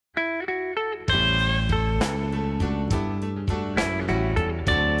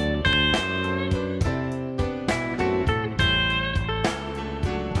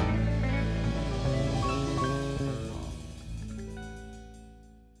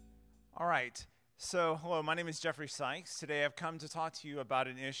All right. So, hello, my name is Jeffrey Sykes. Today I've come to talk to you about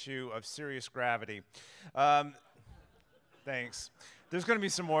an issue of serious gravity. Thanks. There's going to be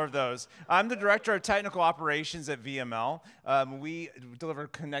some more of those. I'm the Director of Technical Operations at VML. We deliver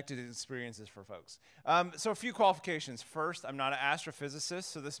connected experiences for folks. So a few qualifications. First, I'm not an astrophysicist,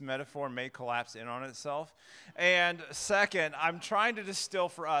 so this metaphor may collapse in on itself. And second, I'm trying to distill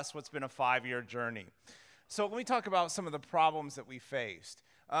for us what's been a 5-year journey. So let me talk about some of the problems that we faced.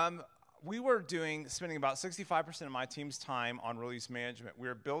 We were spending about 65% of my team's time on release management. We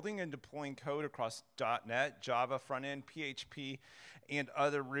were building and deploying code across .NET, Java, front-end, PHP, and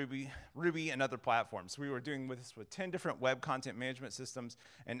other Ruby and other platforms. We were doing this with 10 different web content management systems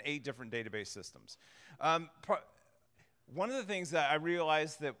and 8 different database systems. One of the things that I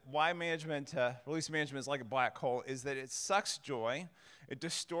realized that why release management is like a black hole is that it sucks joy, it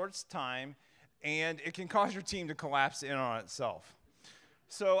distorts time, and it can cause your team to collapse in on itself.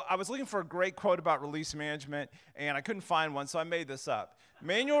 So I was looking for a great quote about release management, and I couldn't find one, so I made this up.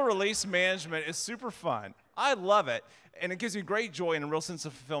 Manual release management is super fun. I love it, and it gives me great joy and a real sense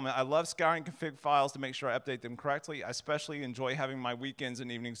of fulfillment. I love scouring config files to make sure I update them correctly. I especially enjoy having my weekends and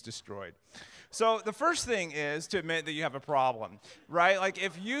evenings destroyed. So the first thing is to admit that you have a problem, right? Like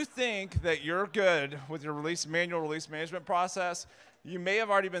if you think that you're good with your manual release management process, you may have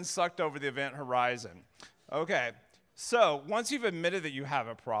already been sucked over the event horizon. Okay. So once you've admitted that you have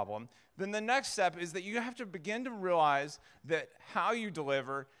a problem, then the next step is that you have to begin to realize that how you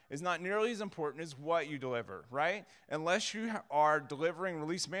deliver is not nearly as important as what you deliver, right? Unless you are delivering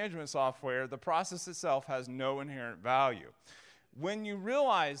release management software, the process itself has no inherent value. When you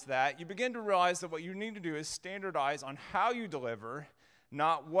realize that, you begin to realize that what you need to do is standardize on how you deliver,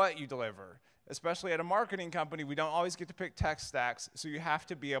 not what you deliver. Especially at a marketing company, we don't always get to pick tech stacks, so you have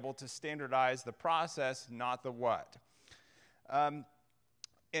to be able to standardize the process, not the what.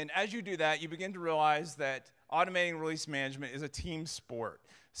 And as you do that, you begin to realize that automating release management is a team sport.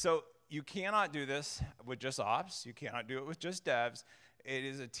 So you cannot do this with just ops. You cannot do it with just devs. It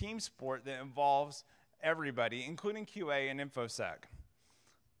is a team sport that involves everybody, including QA and InfoSec.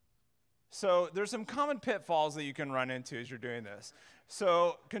 So there's some common pitfalls that you can run into as you're doing this.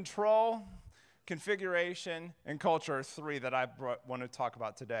 So control, configuration, and culture are 3 that I want to talk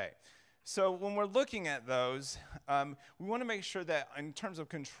about today. So when we're looking at those, we want to make sure that in terms of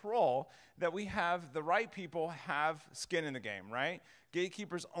control, that we have the right people have skin in the game, right?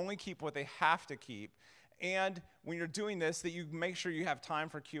 Gatekeepers only keep what they have to keep. And when you're doing this, that you make sure you have time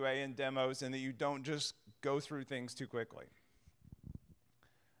for QA and demos and that you don't just go through things too quickly.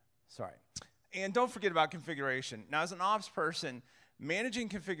 Sorry. And don't forget about configuration. Now, as an ops person, managing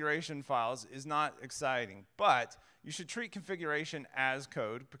configuration files is not exciting, but you should treat configuration as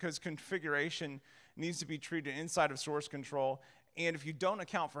code because configuration needs to be treated inside of source control, and if you don't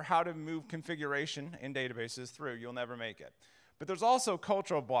account for how to move configuration in databases through, you'll never make it. But there's also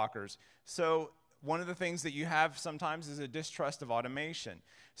cultural blockers. So one of the things that you have sometimes is a distrust of automation.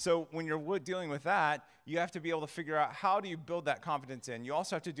 So when you're dealing with that, you have to be able to figure out how do you build that confidence in. You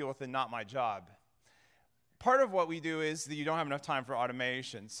also have to deal with the not my job. Part of what we do is that you don't have enough time for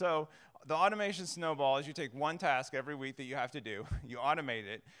automation. So the automation snowball is you take one task every week that you have to do, you automate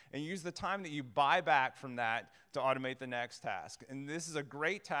it, and you use the time that you buy back from that to automate the next task. And this is a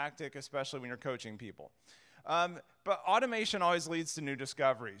great tactic, especially when you're coaching people. But automation always leads to new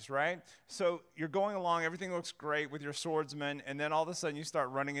discoveries, right? So you're going along, everything looks great with your swordsman, and then all of a sudden you start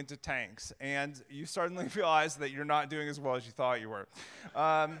running into tanks, and you suddenly realize that you're not doing as well as you thought you were.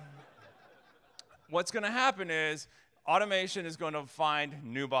 What's going to happen is automation is going to find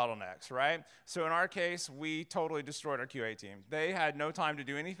new bottlenecks, right? So in our case, we totally destroyed our QA team. They had no time to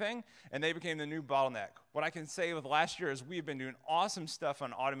do anything, and they became the new bottleneck. What I can say with last year is we've been doing awesome stuff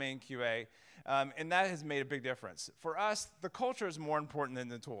on automating QA, and that has made a big difference. For us, the culture is more important than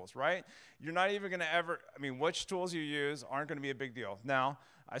the tools, right? You're not even going to which tools you use aren't going to be a big deal. Now,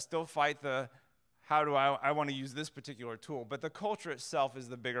 I still fight how do I want to use this particular tool, but the culture itself is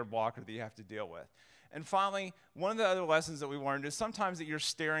the bigger blocker that you have to deal with. And finally, one of the other lessons that we learned is sometimes that you're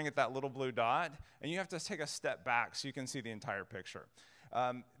staring at that little blue dot, and you have to take a step back so you can see the entire picture.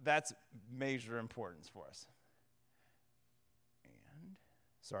 That's major importance for us.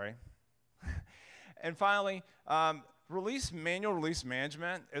 And finally, manual release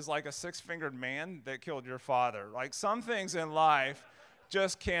management is like a 6-fingered man that killed your father. Like some things in life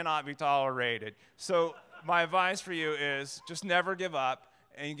just cannot be tolerated. So my advice for you is just never give up,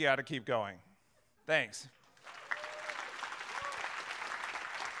 and you got to keep going. Thanks.